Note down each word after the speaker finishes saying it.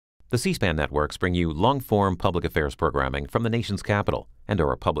The C-SPAN networks bring you long-form public affairs programming from the nation's capital and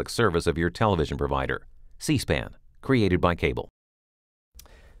are a public service of your television provider. C-SPAN, created by cable.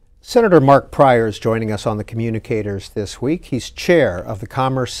 Senator Mark Pryor is joining us on the Communicators this week. He's chair of the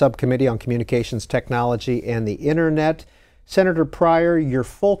Commerce Subcommittee on Communications Technology and the Internet. Senator Pryor, your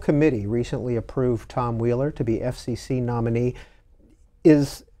full committee recently approved Tom Wheeler to be FCC nominee.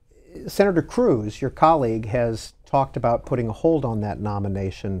 Senator Cruz, your colleague, has talked about putting a hold on that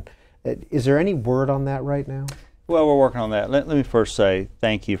nomination. Is there any word on that right now? Well, we're working on that. Let me first say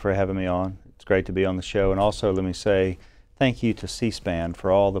thank you for having me on. It's great to be on the show. And also let me say thank you to C-SPAN for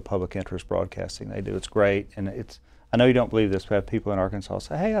all the public interest broadcasting they do. It's great. And I know you don't believe this, but I have people in Arkansas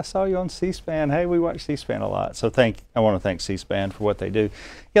say, hey, I saw you on C-SPAN. Hey, we watch C-SPAN a lot. So I want to thank C-SPAN for what they do.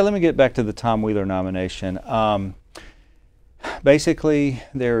 Yeah, let me get back to the Tom Wheeler nomination. Basically,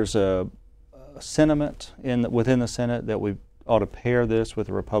 there's a sentiment within the Senate that we ought to pair this with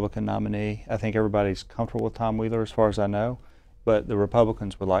a Republican nominee. I think everybody's comfortable with Tom Wheeler as far as I know, but the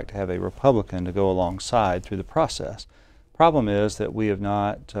Republicans would like to have a Republican to go alongside through the process. Problem is that we have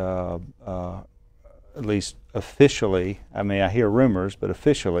not, at least officially, I mean I hear rumors, but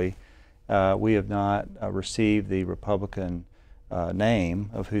officially we have not received the Republican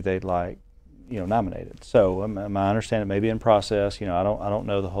name of who they'd like nominated. So my understanding may be in process. I don't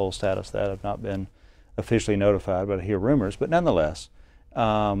know the whole status of that. I've not been officially notified, but I hear rumors. But nonetheless,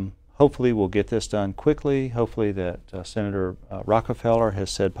 hopefully we'll get this done quickly. Hopefully that Senator Rockefeller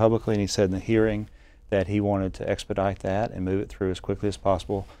has said publicly, and he said in the hearing, that he wanted to expedite that and move it through as quickly as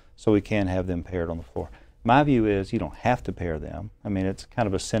possible so we can have them paired on the floor. My view is you don't have to pair them. I mean, it's kind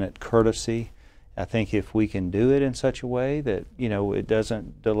of a Senate courtesy. I think if we can do it in such a way that it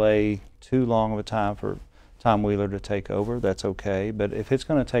doesn't delay too long of a time for Tom Wheeler to take over, that's okay. But if it's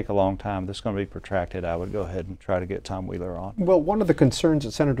going to take a long time, this is going to be protracted, I would go ahead and try to get Tom Wheeler on. Well, one of the concerns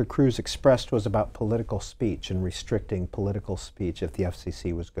that Senator Cruz expressed was about political speech and restricting political speech if the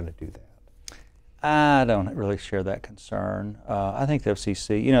FCC was going to do that. I don't really share that concern. I think the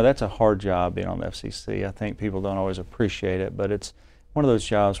FCC, that's a hard job being on the FCC. I think people don't always appreciate it, but it's one of those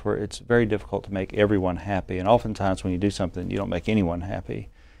jobs where it's very difficult to make everyone happy. And oftentimes when you do something, you don't make anyone happy.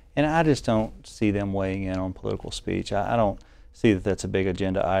 And I just don't see them weighing in on political speech. I don't see that that's a big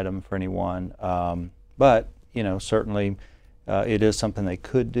agenda item for anyone. But certainly it is something they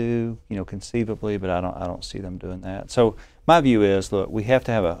could do, conceivably, but I don't see them doing that. So my view is, look, we have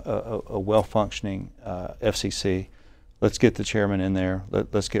to have a well-functioning FCC. Let's get the chairman in there.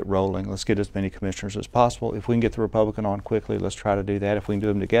 Let's get rolling. Let's get as many commissioners as possible. If we can get the Republican on quickly, let's try to do that. If we can do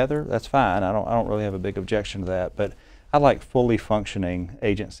them together, that's fine. I don't really have a big objection to that. But I like fully functioning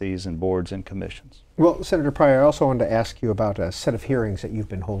agencies and boards and commissions. Well, Senator Pryor, I also wanted to ask you about a set of hearings that you've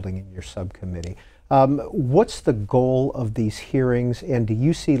been holding in your subcommittee. What's the goal of these hearings, and do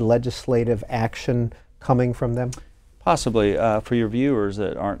you see legislative action coming from them? Possibly. For your viewers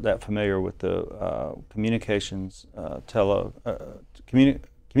that aren't that familiar with the communications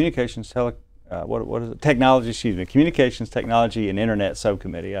technology and internet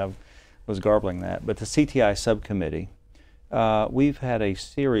subcommittee. I was garbling that, but the CTI subcommittee. We've had a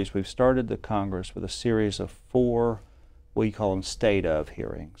series. We've started the Congress with a series of 4, we call them state of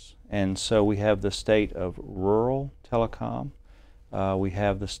hearings, and so we have the state of rural telecom. We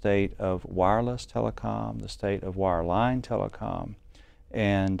have the state of wireless telecom, the state of wireline telecom,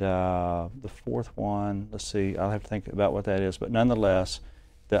 and the 4th one, let's see, I'll have to think about what that is, but nonetheless,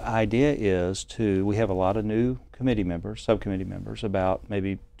 the idea is we have a lot of new committee members, subcommittee members, about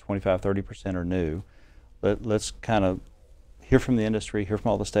maybe 25–30% are new. Let's kind of hear from the industry, hear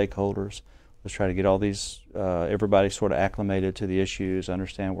from all the stakeholders. Let's try to get all these, everybody sort of acclimated to the issues,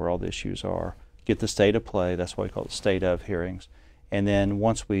 understand where all the issues are, get the state of play, that's why we call it state of hearings. And then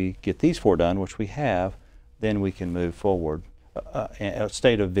once we get these 4 done, which we have, then we can move forward.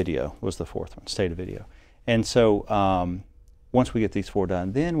 State of video was the 4th one, state of video. And so once we get these 4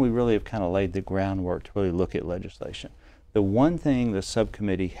 done, then we really have kind of laid the groundwork to really look at legislation. The one thing the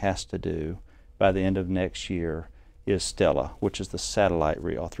subcommittee has to do by the end of next year is STELA, which is the satellite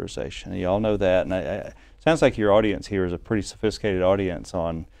reauthorization. And you all know that, and it sounds like your audience here is a pretty sophisticated audience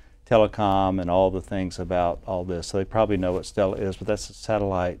on telecom and all the things about all this, so they probably know what STELA is, but that's a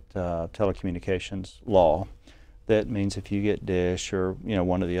satellite telecommunications law. That means if you get Dish or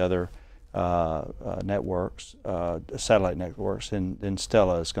one of the other networks, satellite networks, then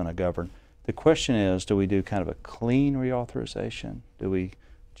STELA is going to govern. The question is, do we do kind of a clean reauthorization? Do we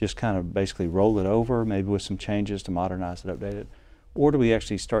just kind of basically roll it over, maybe with some changes to modernize it, update it? Or do we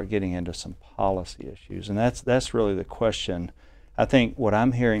actually start getting into some policy issues? And that's really the question. I think what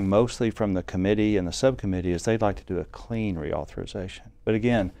I'm hearing mostly from the committee and the subcommittee is they'd like to do a clean reauthorization. But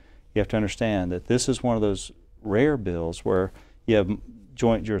again, you have to understand that this is one of those rare bills where you have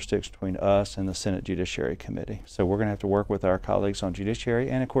joint jurisdiction between us and the Senate Judiciary Committee. So we're going to have to work with our colleagues on Judiciary,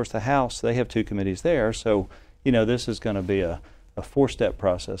 and of course the House, they have 2 committees there. So, you know, this is going to be a 4-step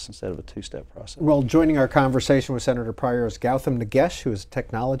process instead of a 2-step process. Well, joining our conversation with Senator Pryor is Gautam Nagesh, who is a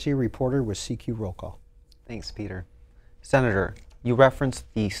technology reporter with CQ Roll Call. Thanks, Peter. Senator, you referenced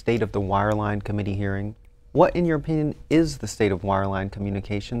the State of the Wireline Committee hearing. What, in your opinion, is the state of wireline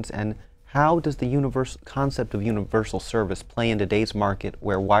communications, and how does the concept of universal service play in today's market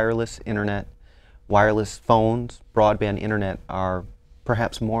where wireless internet, wireless phones, broadband internet are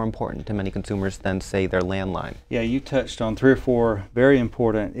perhaps more important to many consumers than, say, their landline? Yeah, you touched on 3 or 4 very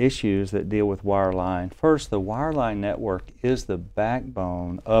important issues that deal with wireline. First, the wireline network is the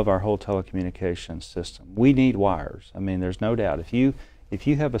backbone of our whole telecommunications system. We need wires. I mean, there's no doubt. If you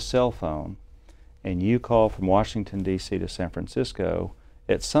have a cell phone and you call from Washington, D.C. to San Francisco,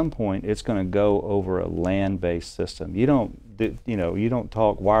 at some point it's going to go over a land-based system. You don't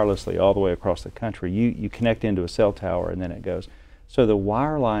talk wirelessly all the way across the country. You connect into a cell tower and then it goes. So the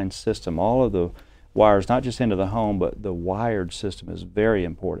wireline system, all of the wires, not just into the home, but the wired system is very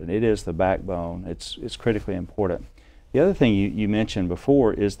important. It is the backbone. It's critically important. The other thing you mentioned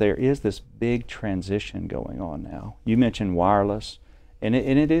before is there is this big transition going on now. You mentioned wireless, and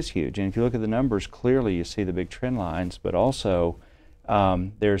it is huge. And if you look at the numbers, clearly you see the big trend lines, but also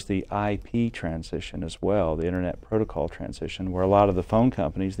there's the IP transition as well, the Internet Protocol transition, where a lot of the phone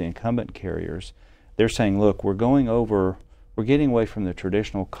companies, the incumbent carriers, they're saying, look, we're getting away from the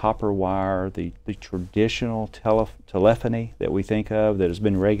traditional copper wire, the traditional telephony that we think of that has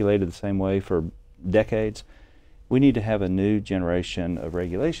been regulated the same way for decades. We need to have a new generation of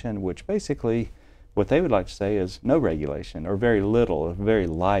regulation, which basically what they would like to say is no regulation, or very little, or very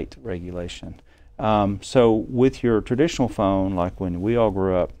light regulation. So with your traditional phone, like when we all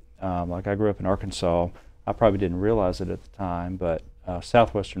grew up, like I grew up in Arkansas, I probably didn't realize it at the time, but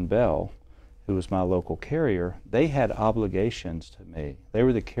Southwestern Bell, who was my local carrier, they had obligations to me. They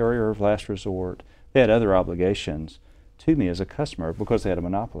were the carrier of last resort. They had other obligations to me as a customer because they had a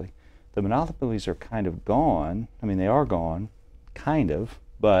monopoly. The monopolies are kind of gone. I mean, they are gone, kind of,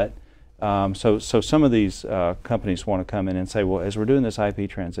 but so some of these companies want to come in and say, well, as we're doing this IP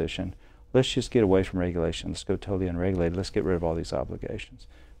transition, let's just get away from regulation. Let's go totally unregulated. Let's get rid of all these obligations.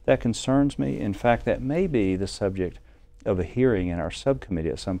 That concerns me. In fact, that may be the subject of a hearing in our subcommittee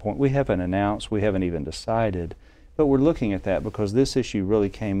at some point. We haven't announced, we haven't even decided, but we're looking at that because this issue really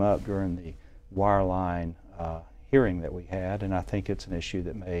came up during the wireline hearing that we had, and I think it's an issue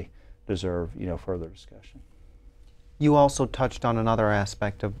that may deserve, further discussion. You also touched on another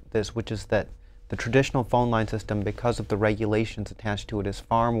aspect of this, which is that the traditional phone line system, because of the regulations attached to it, is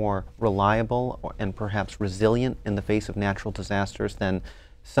far more reliable and perhaps resilient in the face of natural disasters than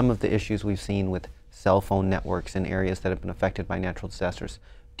some of the issues we've seen with cell phone networks in areas that have been affected by natural disasters.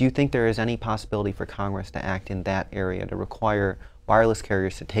 Do you think there is any possibility for Congress to act in that area to require wireless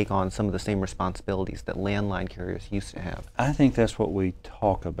carriers to take on some of the same responsibilities that landline carriers used to have? I think that's what we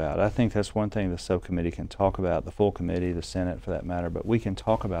talk about. I think that's one thing the subcommittee can talk about, the full committee, the Senate for that matter, but we can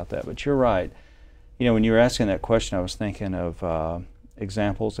talk about that. But you're right. When you were asking that question, I was thinking of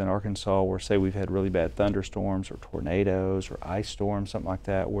examples in Arkansas where, say, we've had really bad thunderstorms or tornadoes or ice storms, something like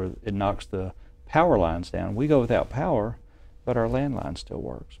that, where it knocks the power lines down. We go without power, but our landline still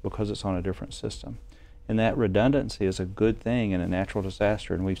works because it's on a different system. And that redundancy is a good thing in a natural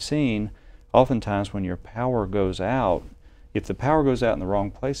disaster. And we've seen oftentimes when your power goes out, if the power goes out in the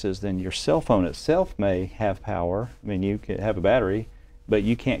wrong places, then your cell phone itself may have power. I mean, you could have a battery, but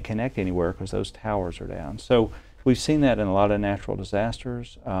you can't connect anywhere because those towers are down. So we've seen that in a lot of natural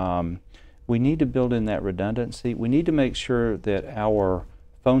disasters. We need to build in that redundancy. We need to make sure that our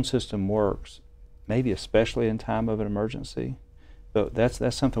phone system works, maybe especially in time of an emergency. But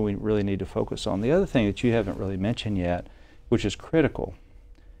that's something we really need to focus on. The other thing that you haven't really mentioned yet, which is critical,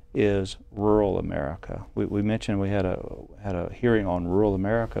 is rural America. We mentioned we had a hearing on rural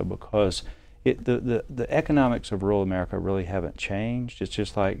America because the economics of rural America really haven't changed. It's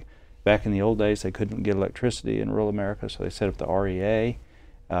just like back in the old days, they couldn't get electricity in rural America, so they set up the REA.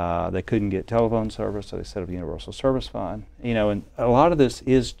 They couldn't get telephone service, so they set up the Universal Service Fund. And a lot of this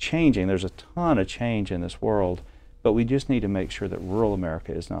is changing. There's a ton of change in this world, but we just need to make sure that rural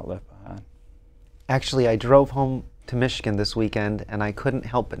America is not left behind. Actually, I drove home to Michigan this weekend, and I couldn't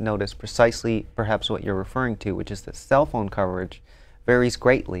help but notice precisely perhaps what you're referring to, which is that cell phone coverage varies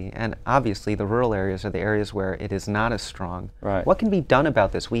greatly, and obviously the rural areas are the areas where it is not as strong. Right. What can be done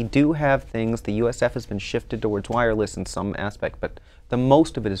about this? We do have things, the USF has been shifted towards wireless in some aspect, but the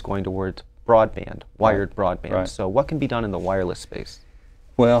most of it is going towards broadband, wired broadband. Right. So what can be done in the wireless space?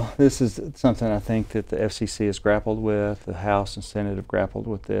 Well, this is something I think that the FCC has grappled with, the House and Senate have grappled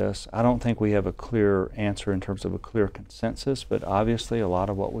with this. I don't think we have a clear answer in terms of a clear consensus, but obviously a lot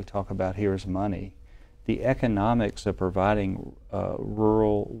of what we talk about here is money. The economics of providing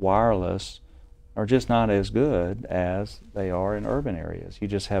rural wireless are just not as good as they are in urban areas. You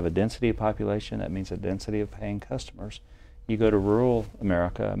just have a density of population, that means a density of paying customers. You go to rural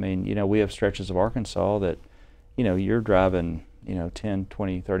America, I mean, you know, we have stretches of Arkansas that, you know, you're driving 10,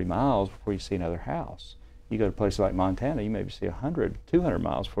 20, 30 miles before you see another house. You go to places like Montana, you maybe see 100, 200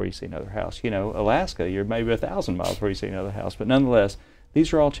 miles before you see another house. You know, Alaska, you're maybe 1,000 miles before you see another house. But nonetheless,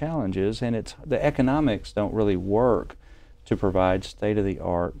 these are all challenges, and the economics don't really work to provide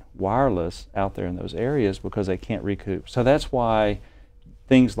state-of-the-art wireless out there in those areas because they can't recoup. So that's why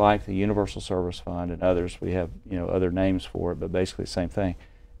things like the Universal Service Fund and others, we have other names for it, but basically the same thing.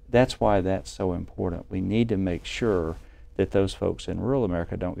 That's why that's so important. We need to make sure that those folks in rural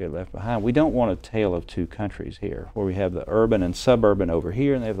America don't get left behind. We don't want a tale of two countries here, where we have the urban and suburban over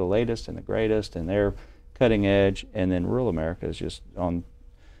here, and they have the latest and the greatest, and they're cutting edge, and then rural America is just on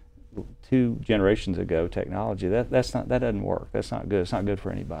 2 generations ago technology. That doesn't work. That's not good. It's not good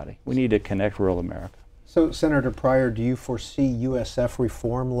for anybody. We need to connect rural America. So, Senator Pryor, do you foresee USF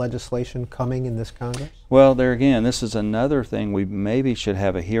reform legislation coming in this Congress? Well, there again, this is another thing we maybe should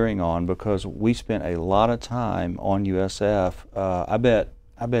have a hearing on, because we spent a lot of time on USF. I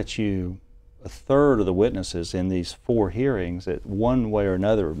bet you a third of the witnesses in these 4 hearings that one way or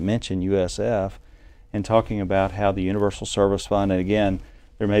another mention USF and talking about how the Universal Service Fund, and again,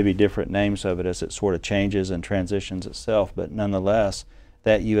 there may be different names of it as it sort of changes and transitions itself, but nonetheless,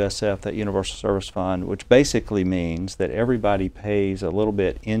 that USF, that Universal Service Fund, which basically means that everybody pays a little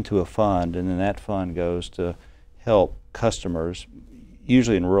bit into a fund, and then that fund goes to help customers,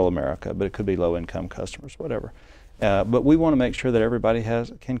 usually in rural America, but it could be low-income customers, whatever. But we want to make sure that everybody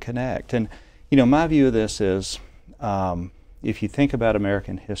can connect. And my view of this is, if you think about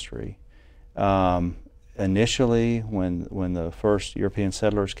American history, initially when the first European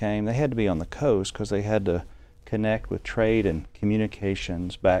settlers came, they had to be on the coast because they had to connect with trade and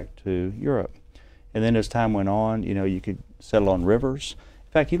communications back to Europe. And then as time went on, you could settle on rivers.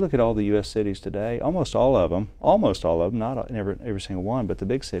 In fact, you look at all the U.S. cities today, almost all of them, not every single one, but the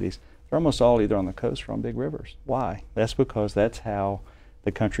big cities, they're almost all either on the coast or on big rivers. Why? That's because that's how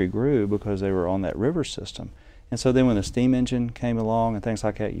the country grew, because they were on that river system. And so then when the steam engine came along and things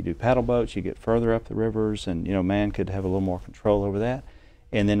like that, you do paddle boats, you get further up the rivers, and man could have a little more control over that.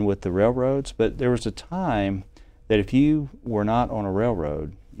 And then with the railroads, but there was a time that if you were not on a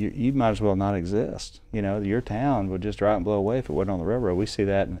railroad, you might as well not exist. Your town would just dry out and blow away if it wasn't on the railroad. We see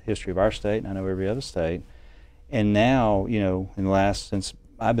that in the history of our state, and I know every other state. And now, since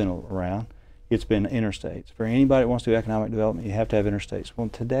I've been around, it's been interstates. For anybody that wants to do economic development, you have to have interstates. Well,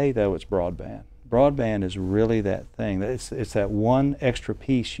 today, though, it's broadband. Broadband is really that thing. It's that one extra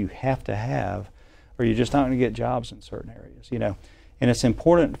piece you have to have, or you're just not going to get jobs in certain areas, And it's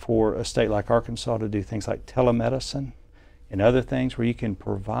important for a state like Arkansas to do things like telemedicine and other things where you can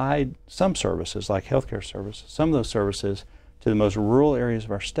provide some services like healthcare services, some of those services to the most rural areas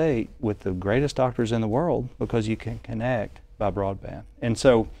of our state with the greatest doctors in the world, because you can connect by broadband. And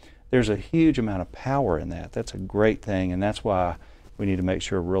so there's a huge amount of power in that. That's a great thing, and that's why we need to make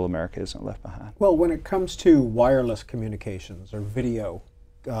sure rural America isn't left behind. Well, when it comes to wireless communications or video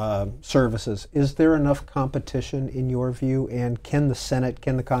services, is there enough competition in your view, and can the Senate,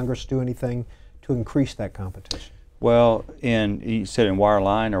 can the Congress do anything to increase that competition? Well, you said in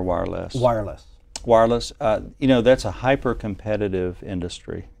wireline or wireless? Wireless. Wireless, that's a hyper-competitive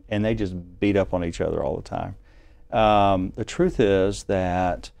industry, and they just beat up on each other all the time. The truth is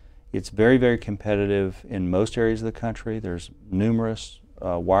that it's very, very competitive in most areas of the country. There's numerous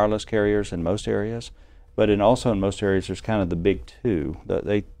wireless carriers in most areas. But also in most areas, there's kind of the big two.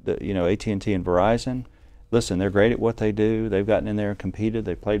 AT&T and Verizon, listen, they're great at what they do. They've gotten in there and competed.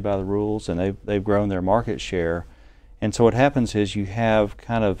 They've played by the rules, and they've grown their market share. And so what happens is you have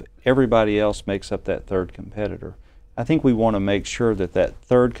kind of everybody else makes up that third competitor. I think we want to make sure that that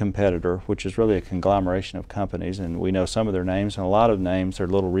third competitor, which is really a conglomeration of companies, and we know some of their names, and a lot of names are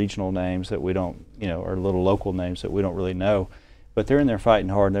little regional names that we don't, or little local names that we don't really know. But they're in there fighting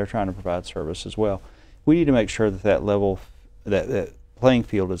hard, and they're trying to provide service as well. We need to make sure that level, that playing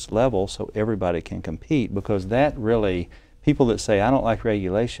field is level so everybody can compete, because that really, people that say, I don't like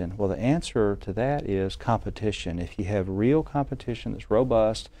regulation, well, the answer to that is competition. If you have real competition that's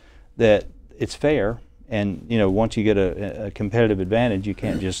robust, that it's fair, and once you get a competitive advantage, you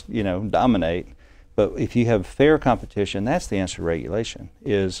can't just dominate. But if you have fair competition, that's the answer to regulation,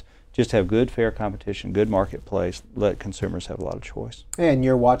 is just have good, fair competition, good marketplace, let consumers have a lot of choice. And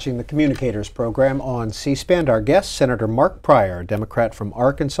you're watching the Communicators program on C-SPAN. Our guest, Senator Mark Pryor, a Democrat from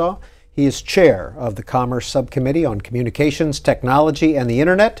Arkansas. He is chair of the Commerce Subcommittee on Communications, Technology, and the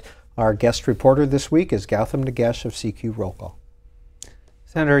Internet. Our guest reporter this week is Gautam Nagesh of CQ Roll Call.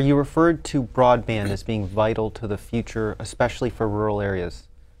 Senator, you referred to broadband as being vital to the future, especially for rural areas.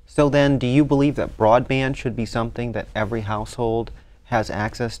 So then, do you believe that broadband should be something that every household has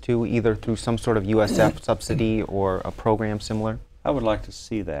access to, either through some sort of USF subsidy or a program similar? I would like to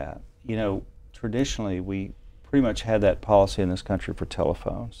see that. You know, traditionally we pretty much had that policy in this country for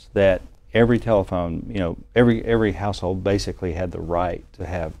telephones, that every telephone, you know, every household basically had the right to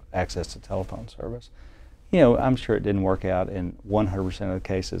have access to telephone service. You know, I'm sure it didn't work out in 100% of the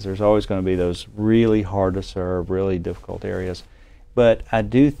cases. There's always going to be those really hard to serve, really difficult areas. But I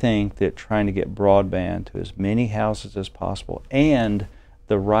do think that trying to get broadband to as many houses as possible, and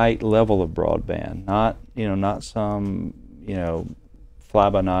the right level of broadband, not some,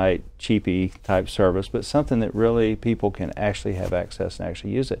 fly-by-night, cheapy type service, but something that really people can actually have access and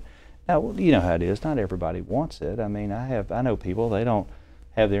actually use it. Now, you know how it is. Not everybody wants it. I mean, I know people, they don't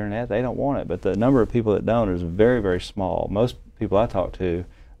have the internet, they don't want it, but the number of people that don't is very, very small. Most people I talk to,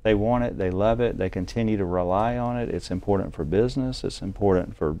 they want it, they love it, they continue to rely on it. It's important for business, it's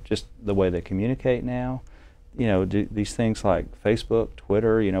important for just the way they communicate now. You know, these things like Facebook,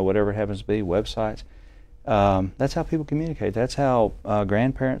 Twitter, whatever it happens to be, websites. That's how people communicate. That's how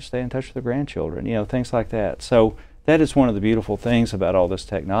grandparents stay in touch with their grandchildren, things like that. So that is one of the beautiful things about all this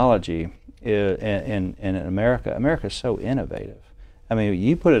technology in America. America is so innovative. I mean,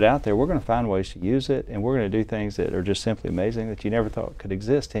 you put it out there, we're going to find ways to use it, and we're going to do things that are just simply amazing that you never thought could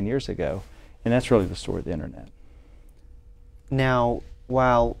exist 10 years ago. And that's really the story of the internet. Now,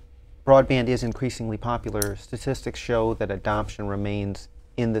 while broadband is increasingly popular, statistics show that adoption remains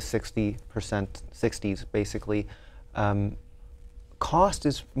in the 60s basically. Cost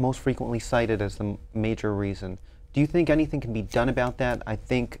is most frequently cited as the major reason. Do you think anything can be done about that? I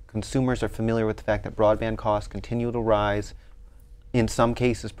think consumers are familiar with the fact that broadband costs continue to rise. In some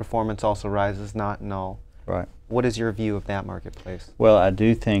cases, performance also rises, not in all. Right. What is your view of that marketplace? Well, I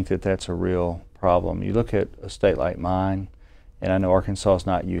do think that that's a real problem. You look at a state like mine, and I know Arkansas is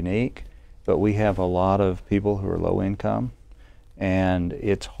not unique, but we have a lot of people who are low income, and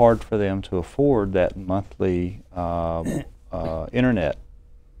it's hard for them to afford that monthly internet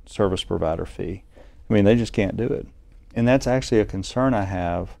service provider fee. I mean, they just can't do it. And that's actually a concern I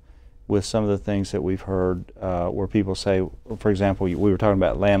have with some of the things that we've heard where people say, for example, we were talking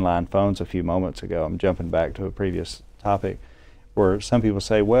about landline phones a few moments ago. I'm jumping back to a previous topic where some people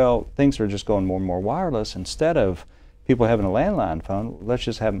say, well, things are just going more and more wireless. Instead of people having a landline phone, let's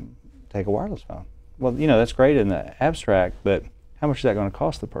just have them take a wireless phone. Well, that's great in the abstract, but how much is that going to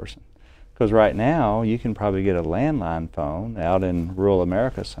cost the person? Because right now, you can probably get a landline phone out in rural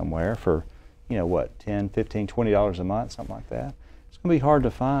America somewhere for, what, $10, $15, $20 a month, something like that. It's going to be hard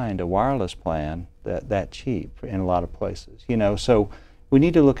to find a wireless plan that cheap in a lot of places. So we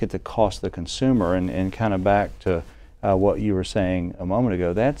need to look at the cost of the consumer, and kind of back to what you were saying a moment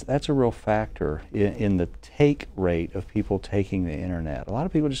ago. That's a real factor in the take rate of people taking the internet. A lot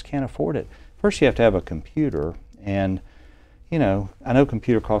of people just can't afford it. First, you have to have a computer, and I know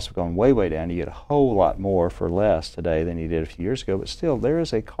computer costs have gone way, way down. You get a whole lot more for less today than you did a few years ago, but still there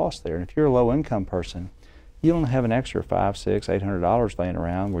is a cost there. And if you're a low income person, you don't have an extra $500, $600, $800 laying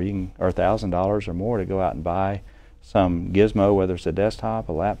around where you can, or $1,000 or more to go out and buy some gizmo, whether it's a desktop,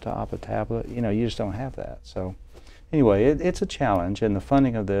 a laptop, a tablet. You just don't have that. So anyway, it's a challenge, and the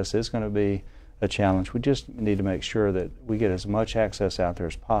funding of this is going to be a challenge. We just need to make sure that we get as much access out there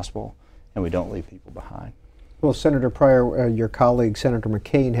as possible, and we don't leave people behind. Well, Senator Pryor, your colleague Senator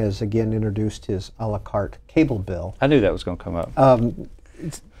McCain has again introduced his a la carte cable bill. I knew that was going to come up.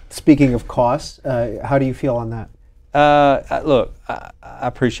 Speaking of costs, how do you feel on that? Look, I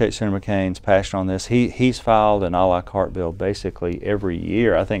appreciate Senator McCain's passion on this. He's filed an a la carte bill basically every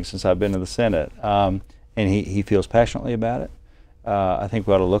year, I think, since I've been to the Senate, and he feels passionately about it. I think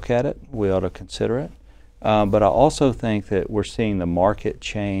we ought to look at it. We ought to consider it. But I also think that we're seeing the market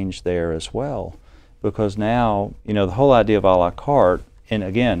change there as well, because now, the whole idea of a la carte, and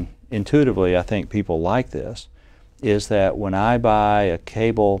again, intuitively, I think people like this, is that when I buy a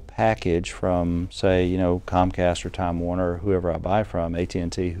cable package from, say, Comcast or Time Warner or whoever I buy from,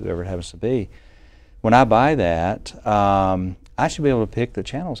 AT&T, whoever it happens to be, when I buy that, I should be able to pick the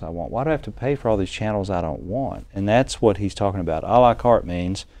channels I want. Why do I have to pay for all these channels I don't want? And that's what he's talking about. A la carte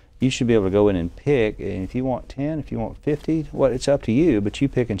means you should be able to go in and pick, and if you want 10, if you want 50, it's up to you, but you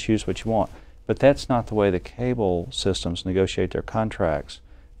pick and choose what you want. But that's not the way the cable systems negotiate their contracts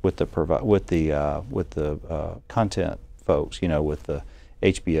with the content folks, with the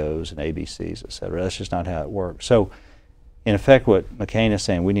HBOs and ABCs, et cetera. That's just not how it works. So, in effect, what McCain is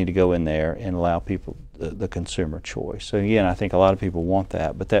saying, we need to go in there and allow people the consumer choice. So again, I think a lot of people want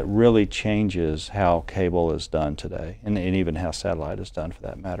that, but that really changes how cable is done today, and even how satellite is done for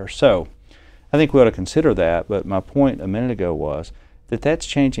that matter. So I think we ought to consider that, but my point a minute ago was that that's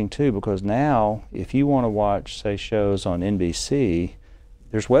changing too, because now if you want to watch, say, shows on NBC,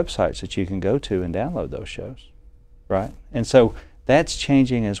 there's websites that you can go to and download those shows, right? And so that's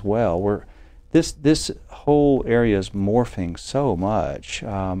changing as well. This whole area is morphing so much.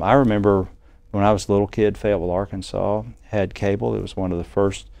 I remember when I was a little kid, Fayetteville, Arkansas had cable. It was one of the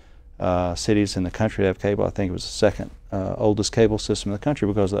first cities in the country to have cable. I think it was the second oldest cable system in the country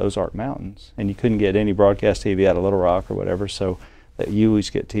because of the Ozark Mountains. And you couldn't get any broadcast TV out of Little Rock or whatever, so that you always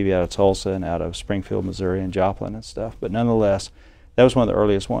get TV out of Tulsa and out of Springfield, Missouri, and Joplin and stuff. But nonetheless, that was one of the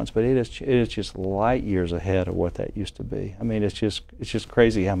earliest ones, but it is just light years ahead of what that used to be. I mean, it's just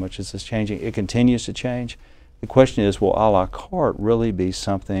crazy how much this is changing. It continues to change. The question is, will a la carte really be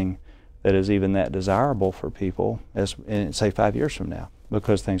something that is even that desirable for people as in, say, 5 years from now,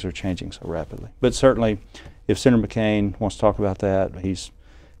 because things are changing so rapidly? But certainly, if Senator McCain wants to talk about that,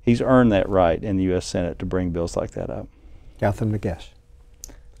 he's earned that right in the U.S. Senate to bring bills like that up. Gautam Nagesh.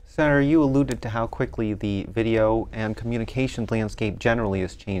 Senator, you alluded to how quickly the video and communications landscape generally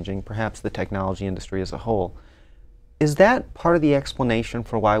is changing, perhaps the technology industry as a whole. Is that part of the explanation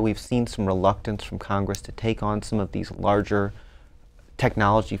for why we've seen some reluctance from Congress to take on some of these larger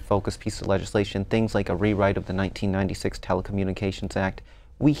technology-focused pieces of legislation, things like a rewrite of the 1996 Telecommunications Act?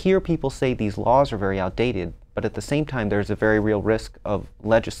 We hear people say these laws are very outdated, but at the same time there's a very real risk of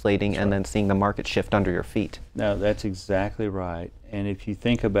legislating and then seeing the market shift under your feet. No, that's exactly right. And if you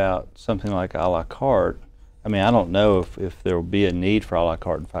think about something like a la carte, I mean, I don't know if there will be a need for a la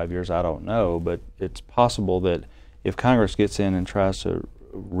carte in 5 years, I don't know, but it's possible that if Congress gets in and tries to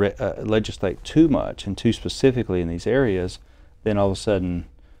legislate too much and too specifically in these areas, then all of a sudden,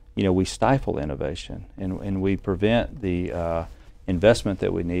 we stifle innovation and we prevent the investment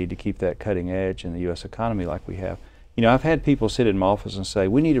that we need to keep that cutting edge in the U.S. economy like we have. I've had people sit in my office and say,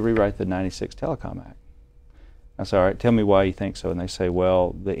 we need to rewrite the 96 Telecom Act. I say, all right, tell me why you think so. And they say,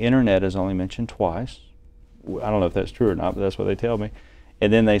 well, the internet is only mentioned twice. I don't know if that's true or not, but that's what they tell me.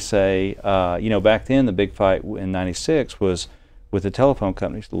 And then they say, back then the big fight in 96 was with the telephone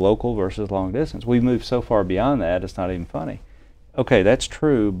companies, local versus long distance. We've moved so far beyond that, it's not even funny. Okay, that's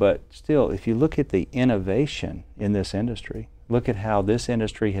true, but still, if you look at the innovation in this industry, look at how this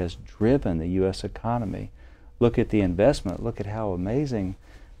industry has driven the U.S. economy, look at the investment, look at how amazing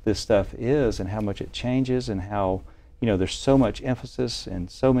this stuff is and how much it changes and how, there's so much emphasis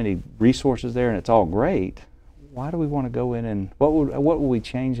and so many resources there and it's all great. Why do we want to go in and, what would we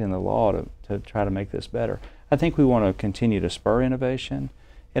change in the law to try to make this better? I think we want to continue to spur innovation,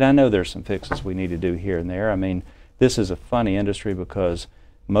 and I know there's some fixes we need to do here and there. I mean, this is a funny industry because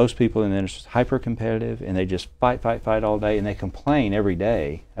most people in the industry are hyper competitive and they just fight all day and they complain every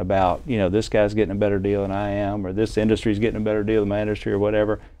day about, this guy's getting a better deal than I am, or this industry's getting a better deal than my industry or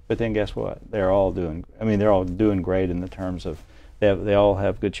whatever. But then guess what? They're all doing great in the terms of they all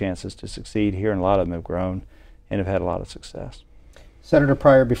have good chances to succeed here, and a lot of them have grown and have had a lot of success. Senator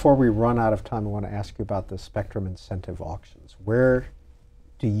Pryor, before we run out of time, I want to ask you about the spectrum incentive auctions. Where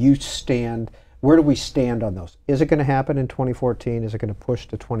do you stand? Where do we stand on those? Is it going to happen in 2014? Is it going to push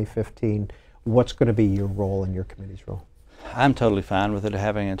to 2015? What's going to be your role and your committee's role? I'm totally fine with it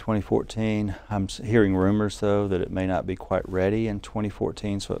happening in 2014. I'm hearing rumors, though, that it may not be quite ready in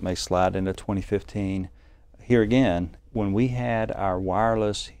 2014, so it may slide into 2015. Here again, when we had our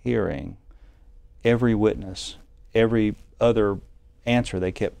wireless hearing, every witness, every other answer,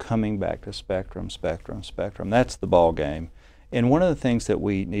 they kept coming back to spectrum, spectrum, spectrum. That's the ball game. And one of the things that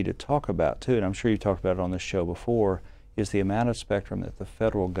we need to talk about, too, and I'm sure you've talked about it on this show before, is the amount of spectrum that the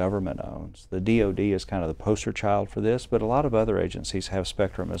federal government owns. The DOD is kind of the poster child for this, but a lot of other agencies have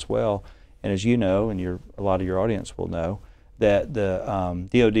spectrum as well. And as you know, and a lot of your audience will know, that the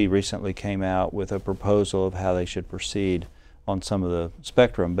DOD recently came out with a proposal of how they should proceed on some of the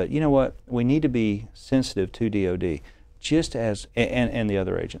spectrum. But you know what? We need to be sensitive to DOD, just as, and the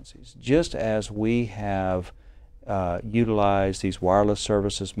other agencies, just as we have utilize these wireless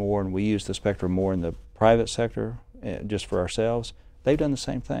services more and we use the spectrum more in the private sector just for ourselves. They've done the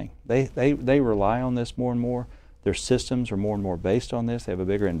same thing. They rely on this more and more. Their systems are more and more based on this. They have a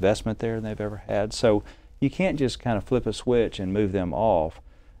bigger investment there than they've ever had. So you can't just kind of flip a switch and move them off.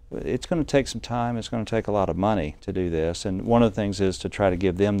 It's going to take some time. It's going to take a lot of money to do this, and one of the things is to try to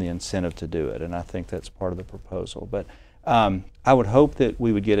give them the incentive to do it, and I think that's part of the proposal. But I would hope that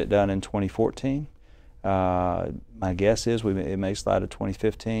we would get it done in 2014. My guess is it may slide to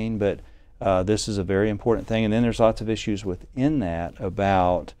 2015, but this is a very important thing. And then there's lots of issues within that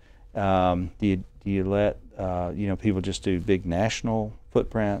about do you let people just do big national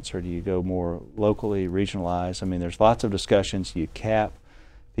footprints, or do you go more locally regionalized? I mean, there's lots of discussions. You cap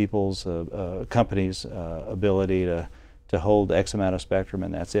people's companies' ability to hold X amount of spectrum,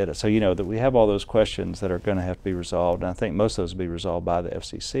 and that's it. So that we have all those questions that are going to have to be resolved, and I think most of those will be resolved by the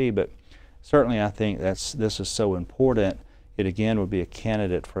FCC. But certainly, I think this is so important. It again would be a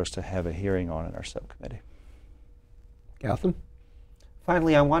candidate for us to have a hearing on in our subcommittee. Gautam?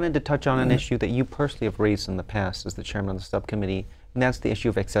 Finally, I wanted to touch on an issue that you personally have raised in the past as the chairman of the subcommittee, and that's the issue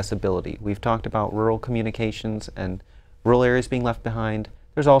of accessibility. We've talked about rural communications and rural areas being left behind.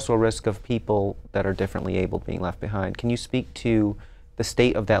 There's also a risk of people that are differently abled being left behind. Can you speak to the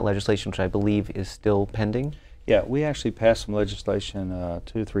state of that legislation, which I believe is still pending? Yeah, we actually passed some legislation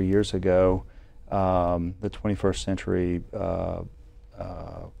 2 or 3 years ago, the 21st Century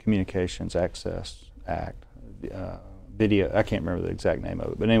Communications Access Act. Video, I can't remember the exact name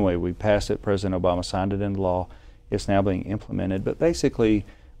of it, but anyway, we passed it. President Obama signed it into law. It's now being implemented. But basically,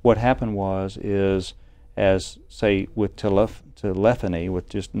 what happened is, as say with telephony, with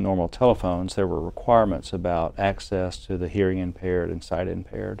just normal telephones, there were requirements about access to the hearing impaired and sight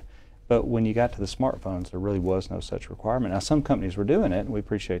impaired. But when you got to the smartphones, there really was no such requirement. Now, some companies were doing it, and we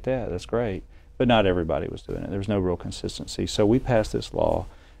appreciate that. That's great. But not everybody was doing it. There was no real consistency. So we passed this law.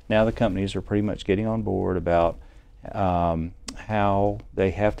 Now the companies are pretty much getting on board about how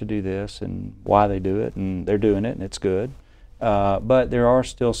they have to do this and why they do it, and they're doing it, and it's good. But there are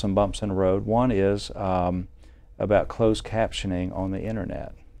still some bumps in the road. One is about closed captioning on the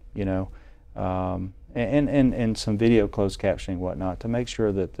internet, and some video closed captioning and whatnot, to make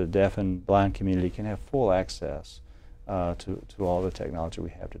sure that the deaf and blind community can have full access to all the technology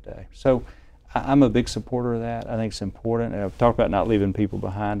we have today. So I'm a big supporter of that. I think it's important. And I've talked about not leaving people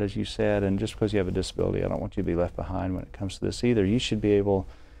behind, as you said, and just because you have a disability, I don't want you to be left behind when it comes to this either. You should be able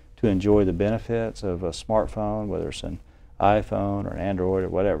to enjoy the benefits of a smartphone, whether it's an iPhone or an Android or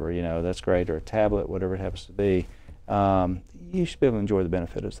whatever, that's great, or a tablet, whatever it happens to be. You should be able to enjoy the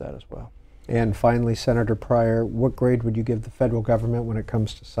benefit of that as well. And finally, Senator Pryor, what grade would you give the federal government when it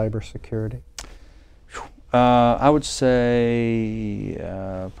comes to cybersecurity? I would say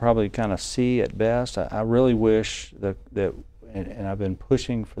probably kind of C at best. I really wish that and I've been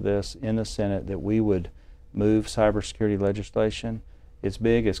pushing for this in the Senate, that we would move cybersecurity legislation. It's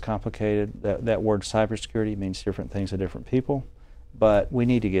big, it's complicated. That word cybersecurity means different things to different people, but we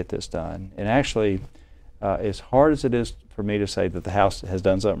need to get this done. And actually, as hard as it is for me to say that the House has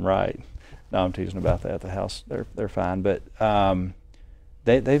done something right, no, I'm teasing about that. The House, they're fine, but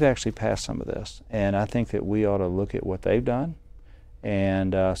they've actually passed some of this, and I think that we ought to look at what they've done.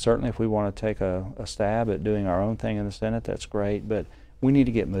 And certainly, if we want to take a stab at doing our own thing in the Senate, that's great. But we need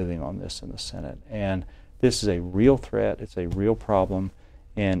to get moving on this in the Senate. And this is a real threat. It's a real problem.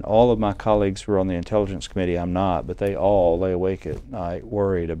 And all of my colleagues who are on the Intelligence Committee, I'm not, but they all lay awake at night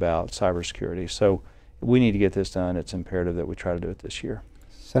worried about cybersecurity. So we need to get this done. It's imperative that we try to do it this year.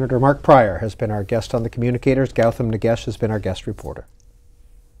 Senator Mark Pryor has been our guest on the Communicators. Gautam Nagesh has been our guest reporter.